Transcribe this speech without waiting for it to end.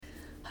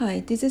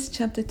Hi, this is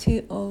chapter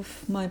 2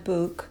 of my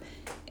book,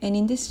 and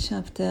in this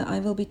chapter I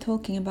will be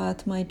talking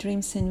about my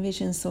dreams and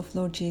visions of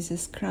Lord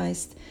Jesus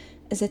Christ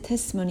as a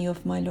testimony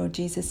of my Lord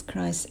Jesus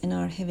Christ and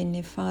our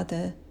Heavenly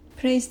Father.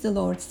 Praise the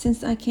Lord,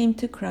 since I came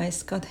to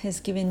Christ, God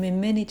has given me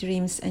many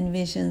dreams and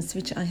visions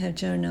which I have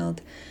journaled.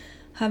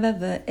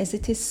 However, as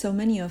it is so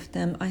many of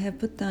them, I have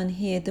put down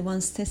here the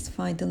ones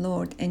testify the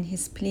Lord and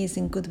His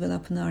pleasing goodwill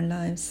upon our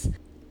lives.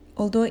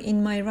 Although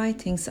in my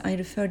writings I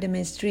refer them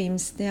as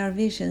dreams, they are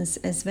visions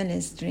as well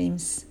as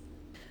dreams.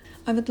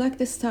 I would like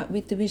to start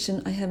with the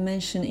vision I have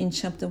mentioned in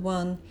chapter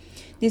 1.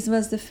 This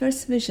was the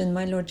first vision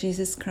my Lord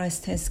Jesus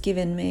Christ has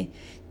given me.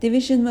 The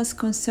vision was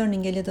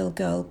concerning a little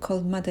girl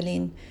called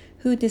Madeleine,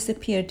 who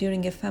disappeared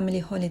during a family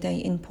holiday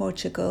in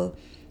Portugal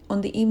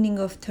on the evening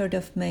of 3rd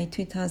of May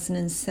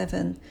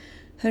 2007.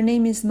 Her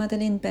name is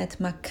Madeleine Beth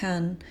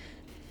McCann,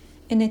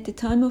 and at the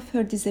time of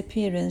her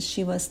disappearance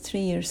she was 3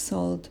 years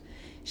old.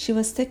 She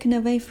was taken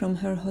away from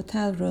her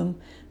hotel room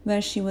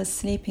where she was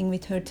sleeping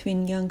with her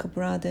twin younger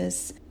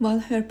brothers, while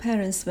her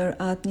parents were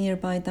out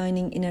nearby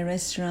dining in a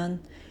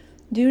restaurant.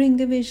 During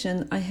the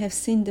vision, I have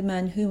seen the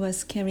man who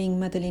was carrying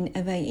Madeleine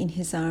away in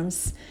his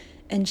arms,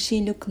 and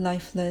she looked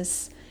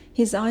lifeless.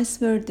 His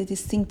eyes were the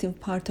distinctive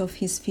part of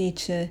his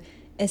feature,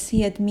 as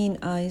he had mean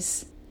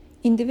eyes.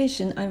 In the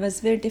vision, I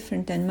was very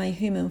different than my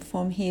human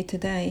form here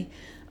today.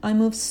 I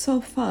moved so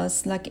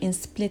fast, like in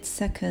split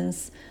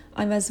seconds.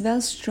 I was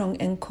well strong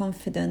and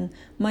confident.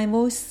 My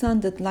voice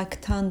sounded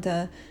like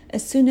thunder.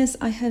 As soon as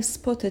I have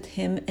spotted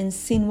him and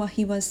seen what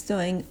he was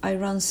doing, I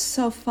ran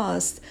so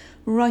fast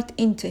right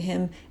into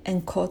him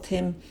and caught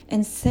him,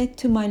 and said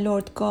to my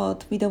Lord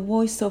God with a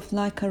voice of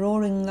like a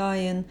roaring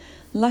lion,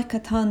 like a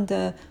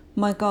thunder,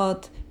 "My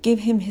God,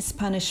 give him his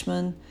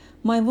punishment."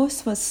 My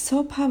voice was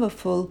so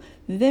powerful,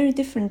 very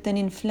different than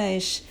in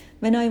flesh.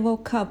 When I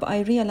woke up,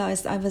 I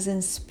realized I was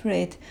in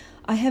spirit.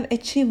 I have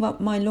achieved what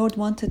my Lord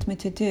wanted me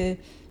to do.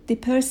 The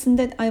person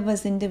that I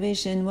was in the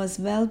vision was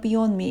well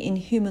beyond me in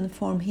human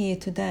form here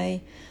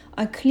today.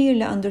 I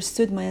clearly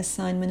understood my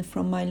assignment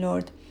from my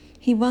Lord.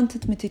 He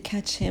wanted me to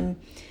catch him.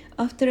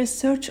 After a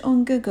search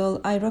on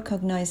Google, I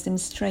recognized him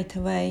straight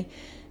away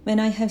when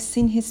I have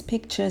seen his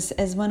pictures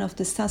as one of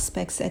the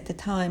suspects at the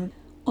time.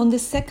 On the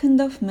 2nd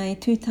of May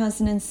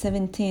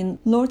 2017,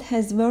 Lord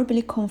has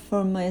verbally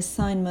confirmed my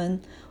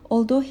assignment.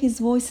 Although his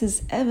voice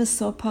is ever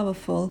so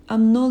powerful,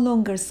 I'm no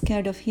longer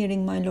scared of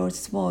hearing my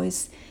Lord's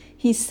voice.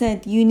 He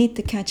said, "You need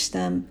to catch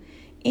them."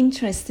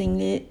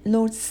 Interestingly,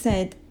 Lord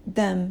said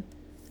them,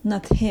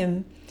 not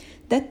him.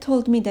 That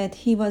told me that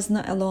he was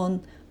not alone.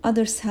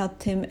 Others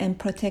helped him and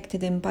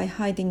protected him by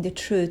hiding the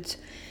truth.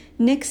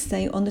 Next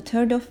day, on the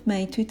 3rd of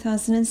May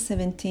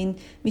 2017,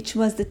 which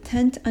was the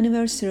 10th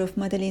anniversary of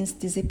Madeleine's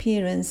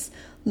disappearance,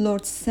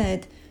 Lord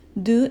said,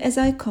 "Do as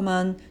I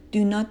command,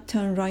 do not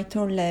turn right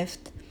or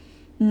left."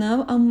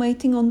 Now I'm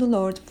waiting on the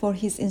Lord for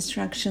His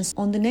instructions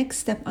on the next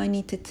step I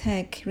need to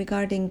take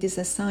regarding this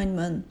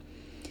assignment.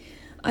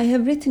 I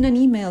have written an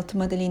email to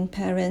Madeleine's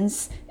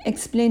parents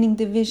explaining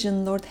the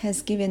vision Lord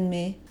has given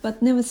me,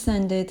 but never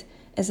sent it,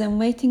 as I'm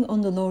waiting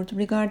on the Lord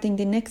regarding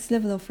the next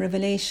level of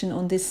revelation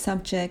on this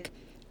subject.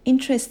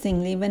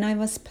 Interestingly, when I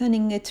was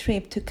planning a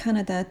trip to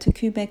Canada, to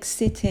Quebec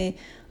City,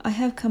 I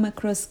have come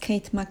across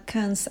Kate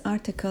McCann's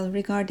article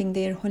regarding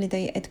their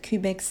holiday at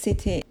Quebec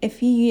City a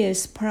few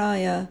years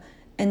prior,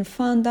 and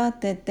found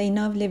out that they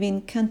now live in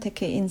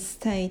Kentucky in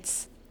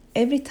States.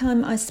 Every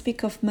time I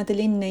speak of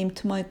Madeleine's name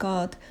to my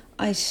God,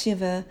 I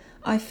shiver.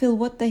 I feel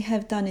what they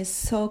have done is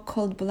so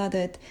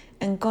cold-blooded,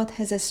 and God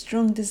has a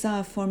strong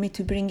desire for me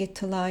to bring it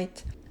to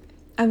light.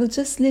 I will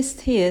just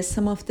list here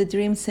some of the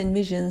dreams and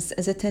visions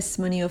as a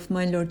testimony of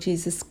my Lord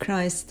Jesus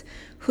Christ,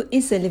 who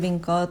is a living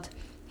God.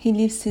 He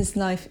lives His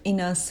life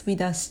in us, with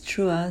us,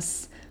 through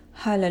us.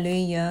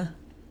 Hallelujah.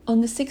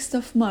 On the 6th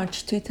of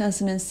March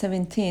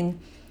 2017,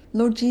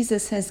 Lord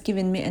Jesus has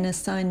given me an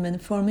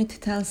assignment for me to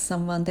tell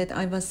someone that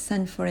I was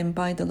sent for him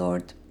by the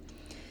Lord.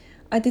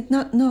 I did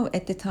not know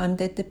at the time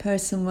that the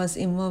person was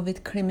involved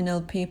with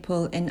criminal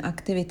people and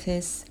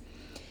activities.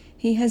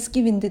 He has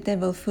given the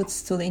devil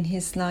footstool in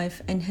his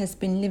life and has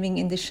been living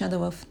in the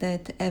shadow of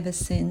death ever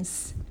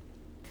since.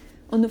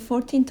 On the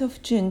 14th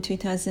of June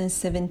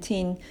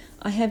 2017,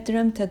 I have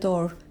dreamt a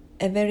door,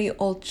 a very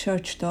old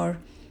church door,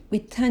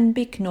 with 10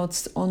 big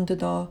notes on the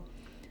door.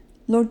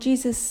 Lord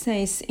Jesus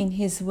says in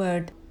His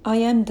word, "I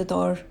am the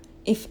door.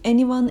 If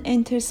anyone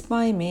enters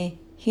by me,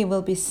 he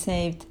will be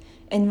saved,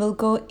 and will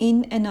go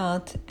in and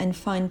out and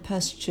find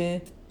pasture."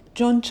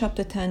 John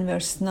chapter 10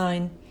 verse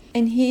 9.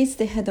 And He is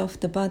the head of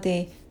the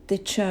body, the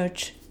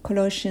church.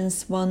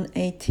 Colossians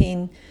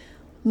 1:18.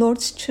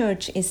 Lord's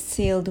church is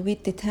sealed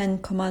with the 10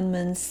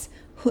 commandments.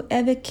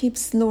 Whoever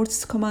keeps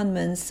Lord's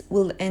commandments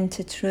will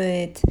enter through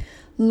it.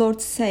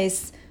 Lord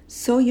says,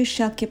 "So you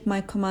shall keep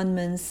my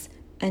commandments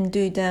and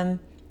do them.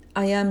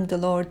 I am the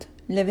Lord."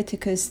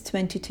 Leviticus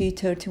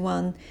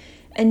 22:31.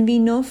 And we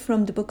know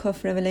from the book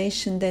of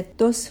Revelation that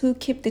those who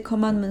keep the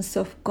commandments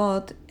of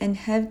God and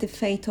have the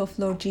faith of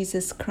Lord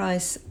Jesus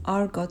Christ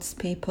are God's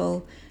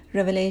people.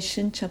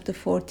 Revelation chapter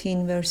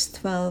 14 verse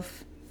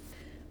 12.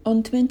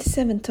 On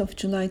 27th of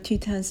July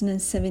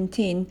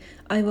 2017,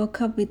 I woke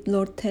up with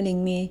Lord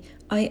telling me,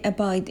 I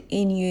abide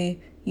in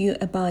you, you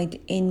abide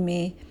in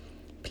me.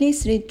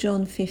 Please read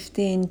John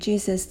 15,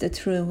 Jesus the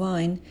true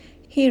vine.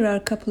 Here are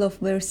a couple of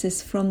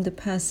verses from the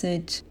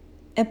passage.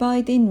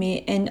 Abide in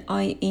me and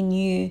I in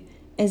you,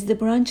 as the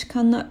branch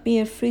cannot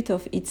bear fruit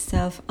of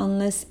itself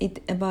unless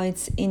it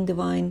abides in the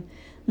vine,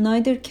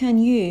 neither can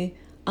you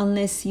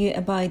unless you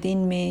abide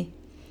in me.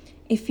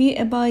 If you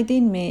abide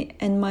in me,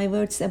 and my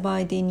words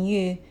abide in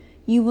you,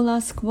 you will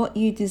ask what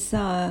you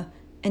desire,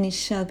 and it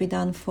shall be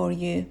done for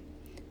you.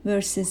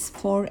 Verses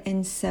 4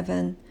 and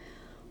 7.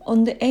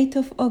 On the 8th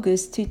of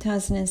August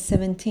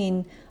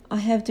 2017, I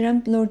have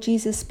dreamt Lord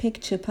Jesus'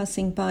 picture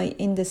passing by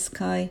in the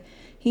sky.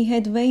 He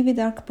had wavy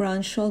dark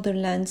brown shoulder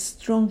length,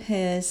 strong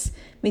hairs,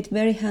 with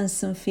very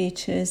handsome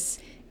features.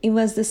 It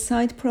was the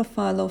side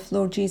profile of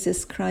Lord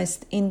Jesus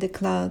Christ in the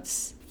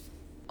clouds.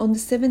 On the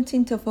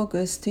 17th of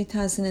August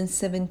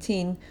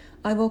 2017,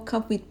 I woke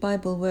up with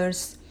Bible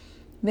verse,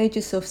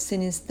 wages of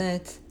sin is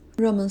death,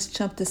 Romans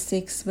chapter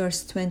 6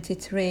 verse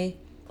 23.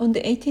 On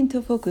the 18th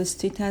of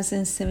August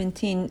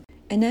 2017,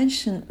 an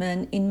ancient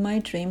man in my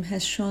dream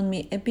has shown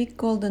me a big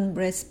golden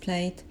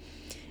breastplate,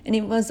 and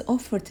it was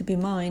offered to be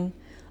mine.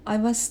 I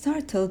was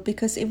startled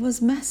because it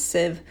was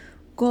massive,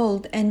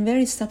 gold and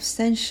very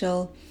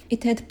substantial.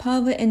 It had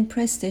power and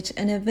prestige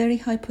and a very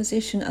high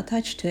position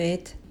attached to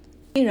it.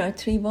 Here are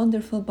 3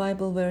 wonderful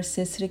Bible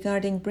verses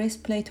regarding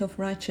breastplate of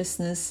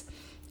righteousness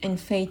and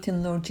faith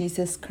in Lord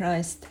Jesus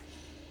Christ.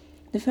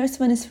 The first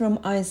one is from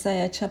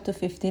Isaiah chapter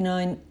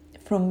 59,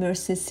 from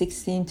verses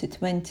 16 to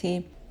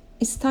 20.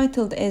 It's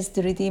titled as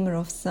the Redeemer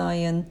of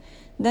Zion.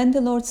 Then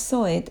the Lord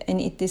saw it, and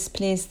it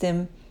displeased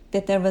him,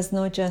 that there was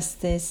no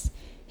justice.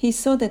 He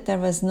saw that there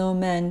was no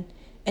man,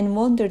 and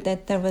wondered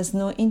that there was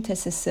no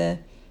intercessor.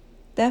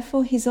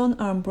 Therefore his own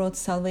arm brought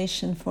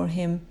salvation for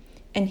him,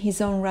 and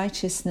his own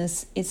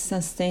righteousness it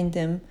sustained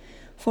him.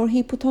 For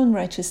he put on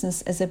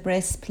righteousness as a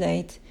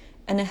breastplate,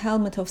 and a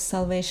helmet of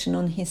salvation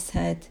on his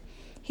head.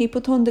 He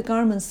put on the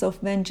garments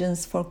of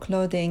vengeance for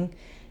clothing,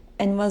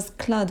 and was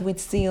clad with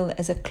zeal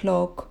as a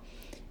cloak.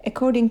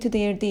 According to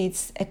their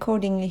deeds,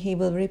 accordingly he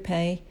will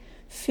repay,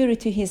 fury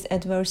to his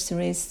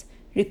adversaries,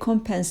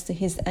 recompense to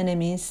his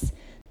enemies.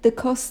 The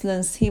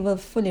costless he will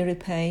fully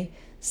repay,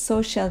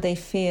 so shall they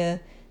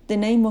fear the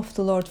name of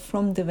the Lord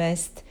from the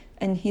west,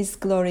 and his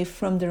glory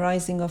from the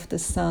rising of the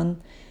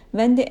sun.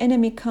 When the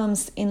enemy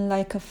comes in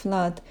like a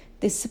flood,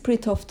 the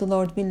Spirit of the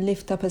Lord will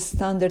lift up a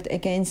standard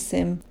against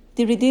him.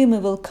 The Redeemer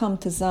will come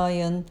to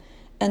Zion,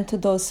 and to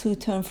those who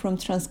turn from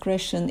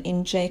transgression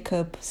in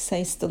Jacob,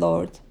 says the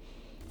Lord.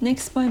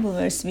 Next Bible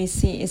verse we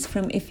see is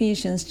from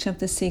Ephesians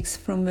chapter 6,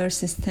 from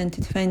verses 10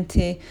 to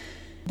 20,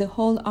 the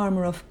whole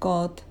armor of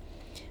God.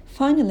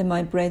 Finally,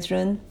 my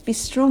brethren, be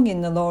strong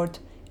in the Lord,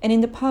 and in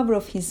the power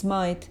of his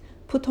might.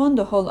 Put on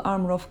the whole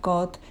armor of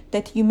God,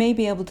 that you may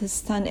be able to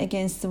stand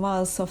against the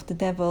wiles of the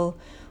devil.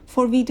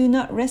 For we do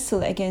not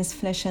wrestle against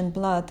flesh and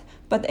blood,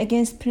 but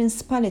against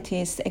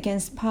principalities,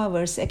 against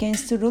powers,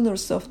 against the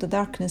rulers of the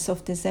darkness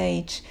of this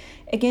age,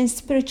 against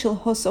spiritual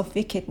hosts of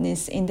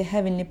wickedness in the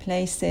heavenly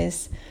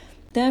places.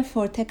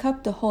 Therefore take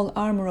up the whole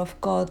armor of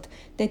God,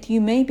 that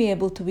you may be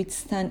able to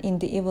withstand in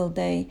the evil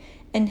day.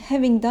 And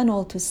having done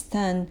all to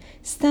stand,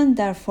 stand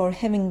therefore,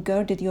 having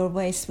girded your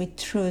waist with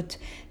truth,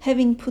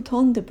 having put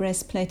on the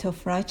breastplate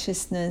of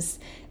righteousness,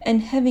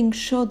 and having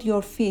shod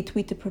your feet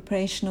with the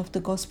preparation of the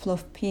gospel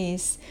of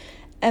peace.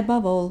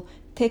 Above all,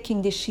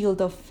 taking the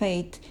shield of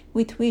faith,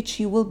 with which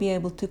you will be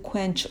able to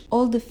quench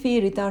all the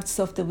fiery darts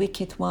of the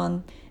wicked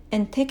one,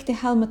 and take the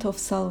helmet of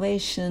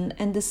salvation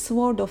and the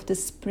sword of the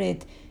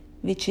Spirit,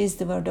 which is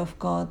the word of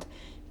God,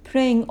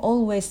 praying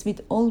always with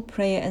all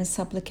prayer and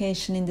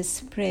supplication in the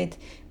Spirit,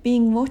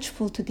 being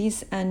watchful to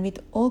this end with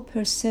all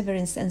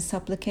perseverance and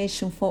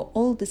supplication for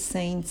all the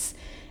saints,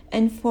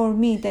 and for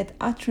me, that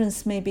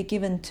utterance may be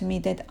given to me,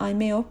 that I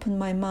may open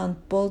my mouth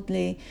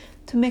boldly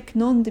to make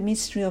known the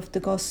mystery of the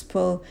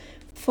gospel,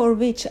 for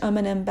which I am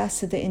an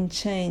ambassador in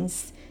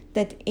chains,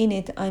 that in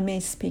it I may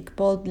speak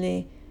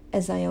boldly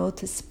as I ought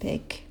to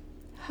speak.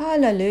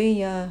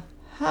 Hallelujah!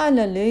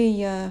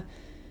 Hallelujah!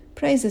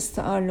 Praises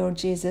to our Lord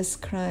Jesus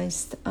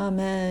Christ.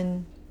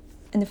 Amen.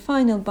 And the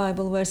final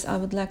Bible verse I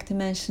would like to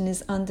mention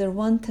is under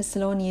 1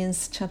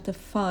 Thessalonians chapter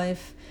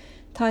 5,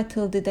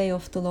 titled The Day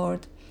of the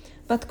Lord.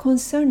 But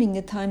concerning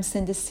the times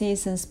and the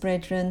seasons,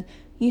 brethren,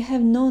 you have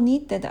no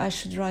need that I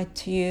should write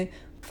to you,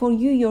 for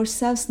you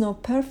yourselves know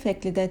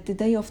perfectly that the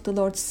day of the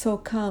Lord so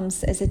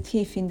comes as a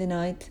thief in the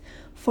night.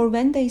 For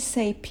when they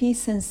say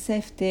peace and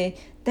safety,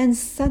 then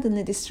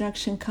suddenly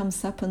destruction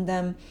comes upon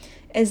them,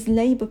 as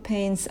labor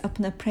pains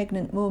upon a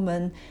pregnant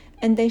woman,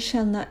 and they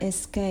shall not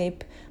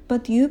escape.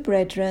 But you,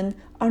 brethren,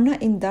 are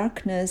not in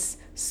darkness,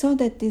 so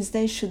that this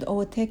day should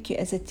overtake you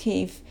as a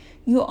thief.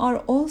 You are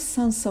all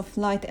sons of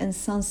light and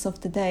sons of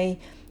the day.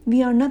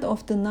 We are not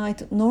of the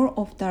night nor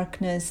of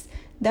darkness.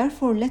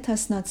 Therefore let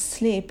us not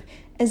sleep,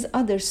 as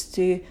others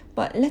do,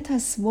 but let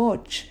us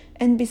watch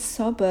and be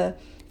sober.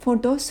 For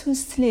those who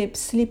sleep,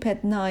 sleep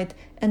at night,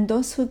 and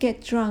those who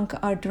get drunk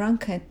are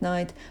drunk at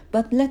night.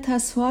 But let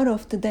us who are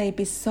of the day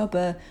be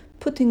sober,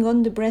 putting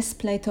on the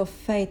breastplate of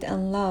faith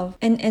and love,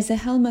 and as a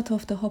helmet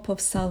of the hope of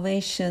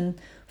salvation.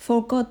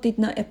 For God did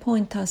not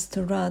appoint us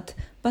to wrath,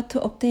 but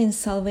to obtain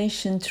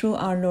salvation through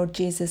our Lord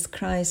Jesus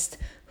Christ,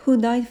 who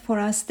died for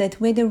us,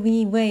 that whether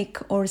we wake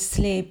or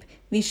sleep,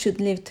 we should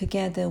live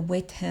together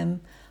with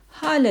him.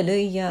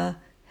 Hallelujah!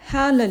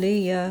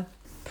 Hallelujah!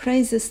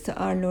 Praises to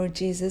our Lord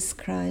Jesus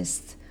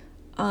Christ.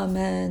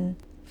 Amen.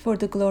 For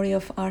the glory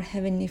of our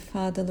Heavenly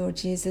Father, Lord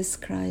Jesus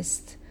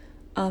Christ.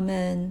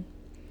 Amen.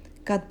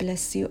 God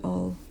bless you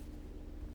all.